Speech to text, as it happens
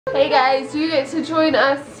Hey guys, you get to join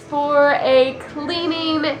us for a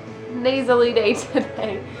cleaning nasally day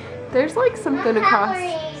today. There's like something across.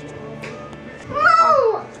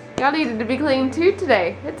 Y'all needed to be clean too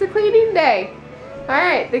today. It's a cleaning day.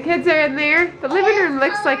 Alright, the kids are in there. The living room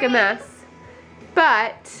looks like a mess.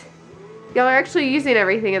 But y'all are actually using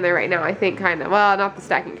everything in there right now, I think, kind of. Well, not the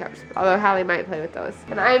stacking cups, although Hallie might play with those.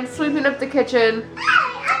 And I'm sweeping up the kitchen.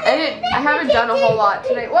 I haven't done a whole lot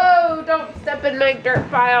today. Whoa, don't step in my dirt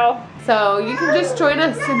pile. So you can just join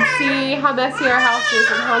us and see how messy our house is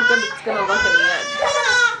and how good it's gonna look in the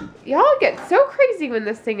end. Y'all get so crazy when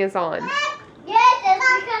this thing is on. Yes,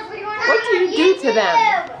 that's because we want to. What do you do to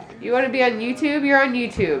them? You want to be on YouTube? You're on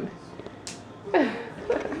YouTube.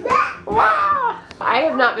 Wow. I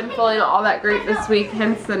have not been feeling all that great this week,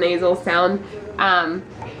 hence the nasal sound.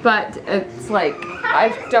 But it's like, I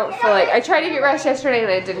don't feel like, I tried to get rest yesterday and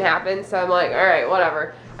it didn't happen, so I'm like, alright,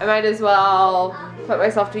 whatever. I might as well put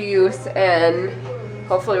myself to use and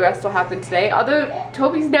hopefully rest will happen today. Although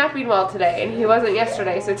Toby's napping well today and he wasn't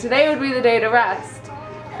yesterday, so today would be the day to rest.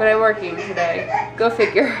 But I'm working today. Go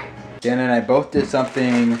figure. Dan and I both did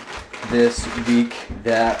something this week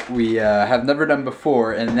that we have never done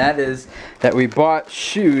before, and that is that we bought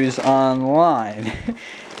shoes online.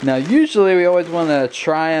 Now usually we always want to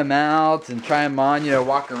try them out and try them on, you know,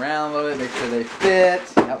 walk around a little bit, make sure they fit.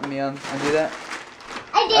 Help me undo that.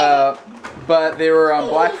 I did. But they were on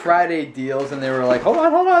Black Friday deals and they were like, hold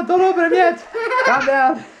on, don't open them yet. Calm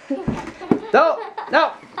down.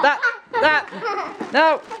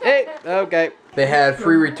 No, hey, okay. They had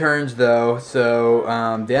free returns though, so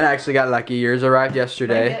Dan actually got lucky. Yours arrived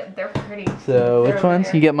yesterday. They're pretty. So which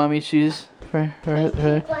ones? You get mommy's shoes for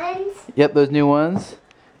her? Yep, those new ones.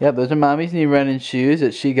 Yep, those are mommy's new running shoes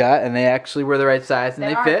that she got, and they actually were the right size and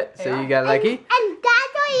they fit. So you got lucky. And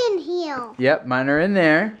that's in here. Yep, mine are in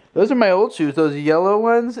there. Those are my old shoes, those yellow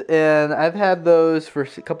ones, and I've had those for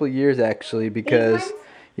a couple of years actually because.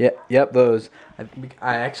 Yep, those.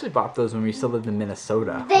 I actually bought those when we still lived in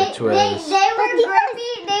Minnesota, which was... They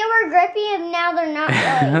were grippy and now they're not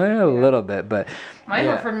really. A little bit, but... Mine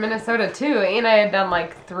were from Minnesota too, and I had done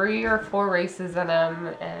like 3 or 4 races in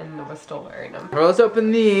them and was still wearing them. Well, let's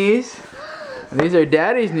open these. And these are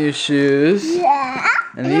Daddy's new shoes. Yeah.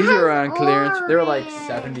 And these are on clearance. They were like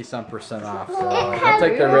 70-some% off, so I'll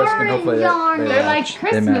take the risk and hopefully They're like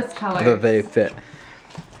Christmas colors. They fit.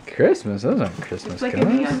 Christmas? Those aren't Christmas like colors.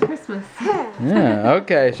 a neon Christmas. Yeah,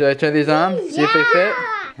 okay. Should I try these on? See if they fit?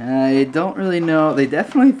 I don't really know. They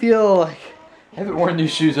definitely feel like... I haven't worn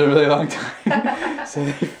these shoes in a really long time. So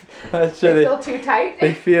they feel too tight?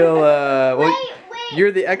 They feel... well,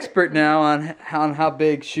 you're the expert now on how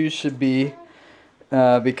big shoes should be.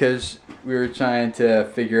 Because we were trying to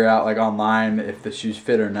figure out like online if the shoes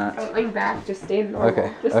fit or not. Don't lean back. Just stand normal.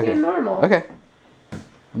 Okay. Just stand normal. Okay.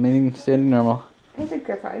 I'm meaning standing normal. I think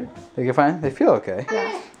they're fine. They get fine? They feel okay.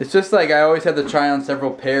 Yeah. It's just like I always have to try on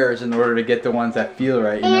several pairs in order to get the ones that feel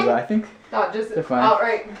right, you know, but I think just they're fine.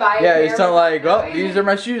 outright buy a yeah, pair it's not like, oh, these are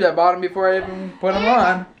my shoes. I bought them before I even put them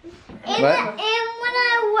on. And when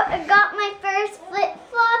I got my first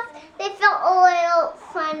flip-flops, they felt a little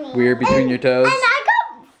funny. Weird between your toes? And I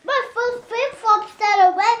got my first flip-flops that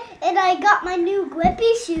are wet, and I got my new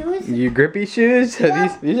grippy shoes. Your grippy shoes?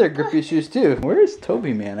 Yeah. These are grippy shoes too. Where is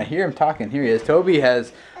Toby, man? I hear him talking. Here he is. Toby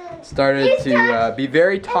has started to be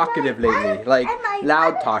very talkative lately. Like,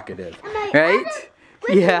 loud talkative. Right?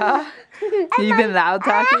 Yeah? You've been loud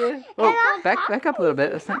talkative? Oh, back up a little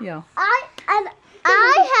bit. Let's not yell.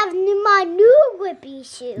 I have my new grippy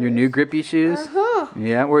shoes. Your new grippy shoes? Uh-huh.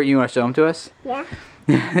 Yeah, where you want to show them to us? Yeah.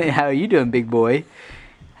 How are you doing, big boy?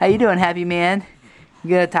 How you doing, happy man? You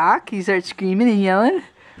gonna talk? You start screaming and yelling?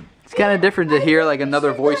 It's kind of different to hear like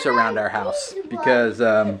another voice around our house because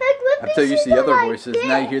I'm so used to the other voices.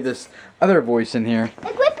 Now you hear this other voice in here.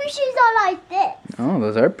 The grippy shoes are like this. Oh,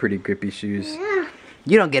 those are pretty grippy shoes. Yeah.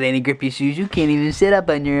 You don't get any grippy shoes. You can't even sit up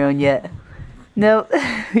on your own yet. No,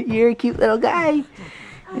 you're a cute little guy.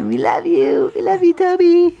 And we love you. We love you,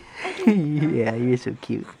 Toby. Yeah, you're so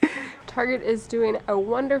cute. Target is doing a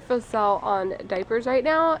wonderful sale on diapers right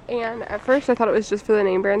now, and at first I thought it was just for the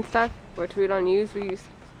name brand stuff, which we don't use. We use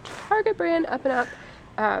Target brand up and up,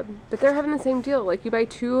 but they're having the same deal. Like, you buy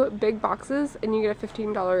 2 big boxes and you get a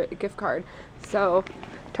 $15 gift card. So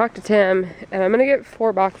talk to Tim, and I'm gonna get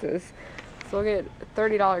 4 boxes, so we'll get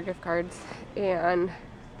 $30 gift cards, and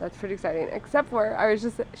that's pretty exciting. Except for I was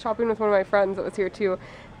just shopping with one of my friends that was here too,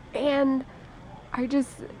 and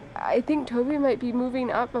I think Toby might be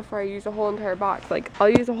moving up before I use a whole entire box. Like, I'll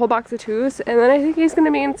use a whole box of 2s, and then I think he's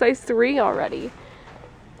gonna be in size 3 already.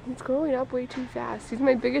 He's growing up way too fast. He's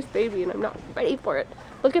my biggest baby, and I'm not ready for it.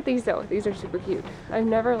 Look at these though. These are super cute. I've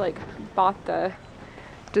never like bought the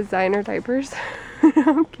designer diapers.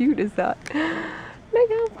 How cute is that? Look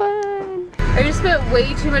how fun. I just spent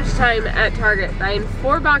way too much time at Target buying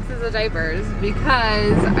 4 boxes of diapers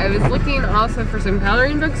because I was looking also for some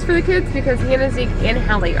coloring books for the kids because Hannah, Zeke, and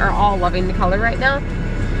Hallie are all loving to color right now.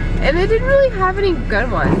 And they didn't really have any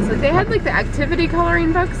good ones. Like they had like the activity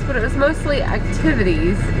coloring books, but it was mostly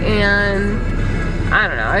activities, and I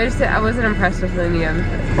don't know, I wasn't impressed with any of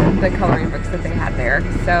the coloring books that they had there.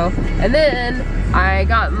 So, and then I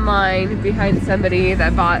got in line behind somebody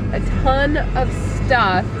that bought a ton of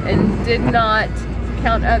stuff and did not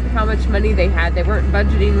count up how much money they had. They weren't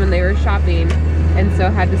budgeting when they were shopping, and so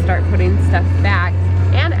had to start putting stuff back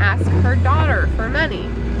and ask her daughter for money.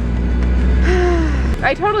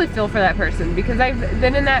 I totally feel for that person because I've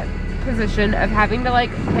been in that position of having to like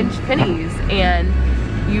pinch pennies, and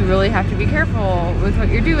you really have to be careful with what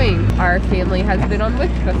you're doing. Our family has been on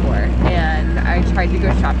Wish before, and I tried to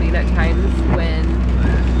go shopping at times when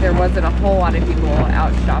there wasn't a whole lot of people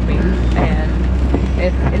out shopping, and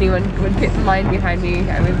if anyone would get in line behind me,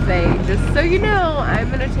 I would say, just so you know, I'm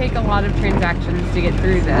going to take a lot of transactions to get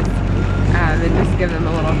through this, and just give them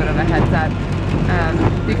a little bit of a heads up.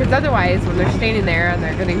 Because otherwise, when they're standing there and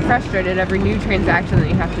they're getting frustrated every new transaction that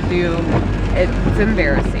you have to do, it's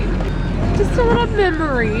embarrassing. Just a little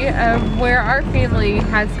memory of where our family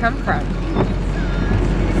has come from.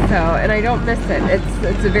 So, and I don't miss it.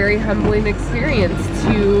 It's a very humbling experience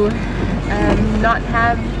to not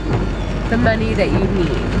have the money that you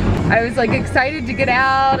need. I was like excited to get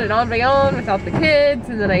out and on my own without the kids,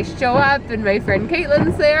 and then I show up and my friend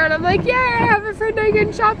Caitlin's there, and I'm like, yay, I have a friend I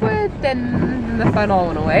can shop with, and the fun all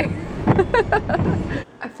went away.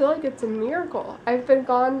 I feel like it's a miracle. I've been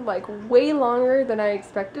gone like way longer than I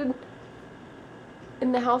expected,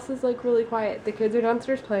 and the house is like really quiet. The kids are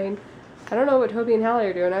downstairs playing. I don't know what Toby and Hallie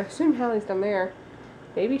are doing. I assume Hallie's down there.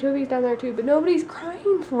 Maybe Toby's down there too, but nobody's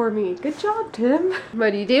crying for me. Good job, Tim.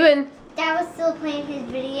 What are you doing? Dad was still playing his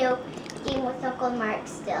video game with Uncle Mark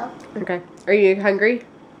still. Okay. Are you hungry?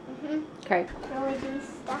 Mm-hmm. Okay. Can we do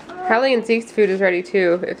stuff? Hallie and Zeke's food is ready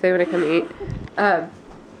too, if they want to come eat.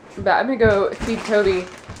 But I'm gonna go feed Toby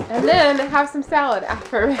and then have some salad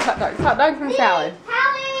after my hot dogs. Hot dogs and salad.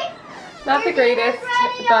 Hallie! Not the greatest,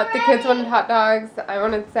 but the kids wanted hot dogs. I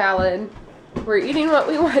wanted salad. We're eating what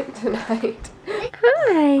we want tonight.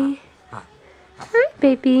 Hi. Hi,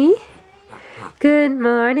 baby. Good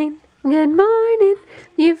morning. Good morning.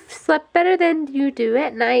 You've slept better than you do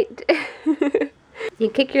at night. You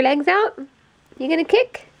kick your legs out? You gonna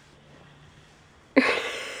kick?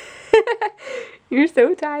 You're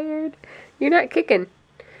so tired. You're not kicking.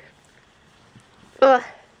 Ugh.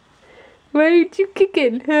 Why aren't you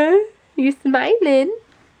kicking, huh? You smiling.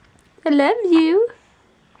 I love you.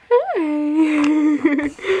 Hi.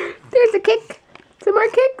 There's a kick. Some more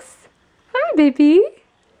kicks. Hi, baby.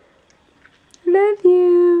 Love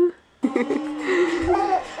you.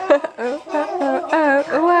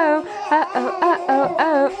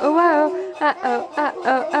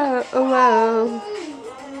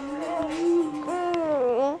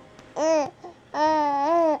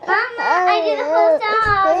 Mama, I did the whole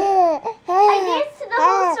song. I danced to the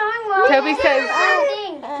whole song while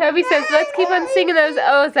Toby says, let's keep on singing those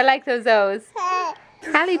O's. I like those O's.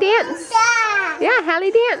 Hallie dance. Yeah,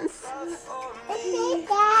 Hallie dance.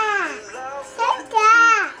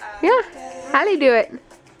 Yeah, Hallie do it.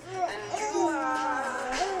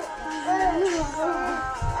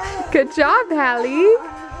 Good job, Hallie.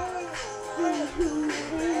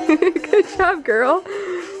 Good job, girl.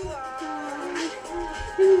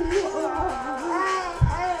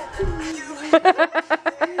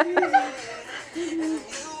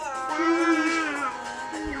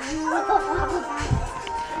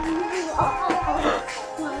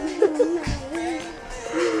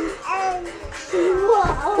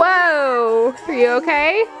 Whoa, are you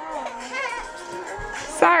okay?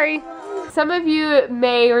 Sorry. Some of you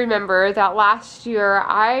may remember that last year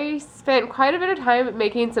I spent quite a bit of time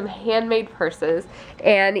making some handmade purses,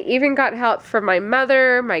 and even got help from my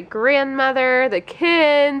mother, my grandmother, the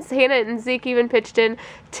kids. Hannah and Zeke even pitched in.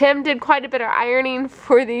 Tim did quite a bit of ironing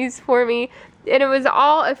for these for me, and it was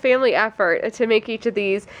all a family effort to make each of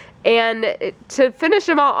these. And to finish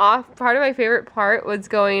them all off, part of my favorite part was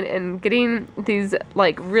going and getting these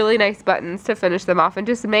like really nice buttons to finish them off and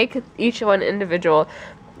just make each one individual.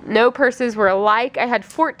 No purses were alike. I had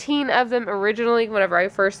 14 of them originally whenever I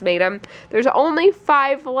first made them. There's only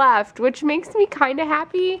 5 left, which makes me kind of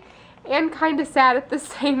happy and kind of sad at the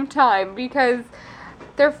same time because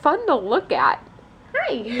they're fun to look at.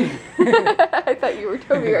 Hi. I thought you were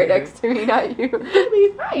Toby right next to me, not you.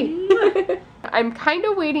 Toby, hi. I'm kind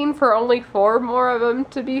of waiting for only 4 more of them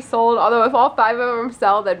to be sold. Although if all 5 of them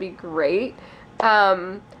sell, that'd be great.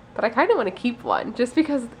 But I kind of want to keep one just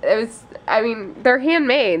because it was. I mean, they're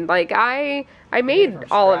handmade. Like I made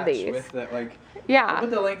all of these. With the, like, yeah. I'll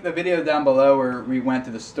put the video down below where we went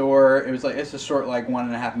to the store. It was like it's a short, like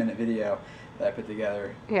 1.5 minute video that I put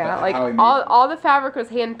together. Yeah, like all the fabric was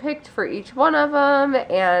hand picked for each one of them,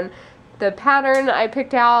 and the pattern I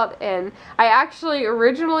picked out, and I actually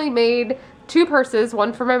originally made 2 purses,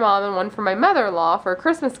 one for my mom and one for my mother-in-law for a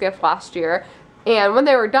Christmas gift last year. And when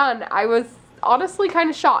they were done, I was honestly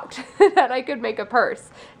kind of shocked that I could make a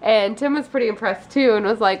purse. And Tim was pretty impressed too and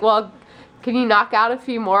was like, well, can you knock out a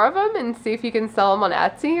few more of them and see if you can sell them on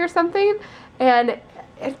Etsy or something? And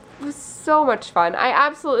it was so much fun. I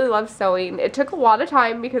absolutely love sewing. It took a lot of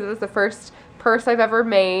time because it was the first purse I've ever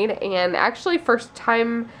made, and actually first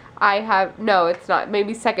time I have, no, it's not,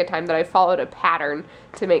 maybe second time that I followed a pattern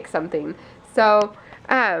to make something. So,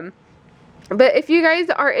 but if you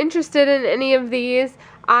guys are interested in any of these,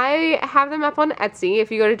 I have them up on Etsy.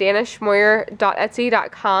 If you go to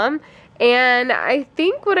danishmoyer.etsy.com, and I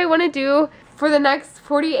think what I want to do for the next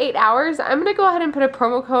 48 hours, I'm going to go ahead and put a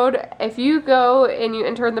promo code. If you go and you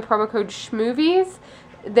enter in the promo code SHMOOVIES,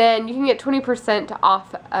 then you can get 20%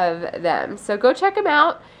 off of them. So go check them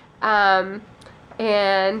out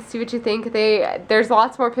and see what you think. There's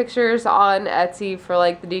lots more pictures on Etsy for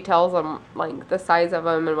like the details on like the size of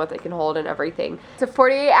them and what they can hold and everything. So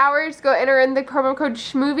 48 hours, go enter in the promo code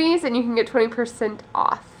SHMOOVIES and you can get 20%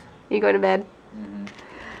 off. You going to bed? Mm-hmm.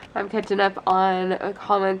 I'm catching up on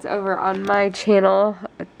comments over on my channel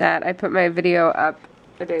that I put my video up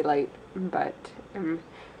a day late, but I'm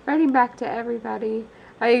writing back to everybody.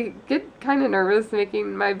 I get kind of nervous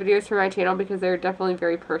making my videos for my channel because they're definitely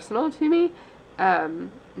very personal to me,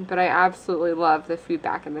 but I absolutely love the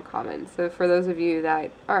feedback in the comments. So for those of you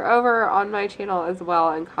that are over on my channel as well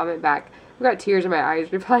and comment back, I've got tears in my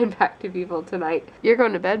eyes replying back to people tonight. You're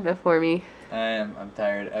going to bed before me. I am. I'm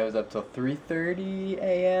tired. I was up till 3:30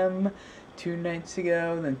 a.m. 2 nights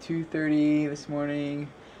ago, then 2:30 this morning.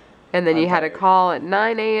 And then you had a call at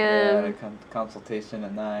 9 a.m. Yeah, I had a consultation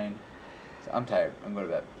at 9. So I'm tired. I'm going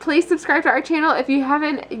to bed. Please subscribe to our channel if you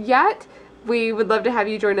haven't yet. We would love to have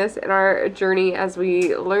you join us in our journey as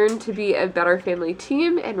we learn to be a better family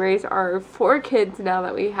team and raise our 4 kids now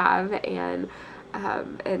that we have, and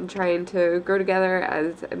trying to grow together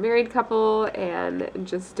as a married couple and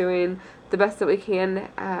just doing the best that we can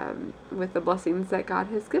with the blessings that God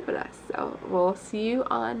has given us. So we'll see you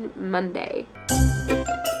on Monday.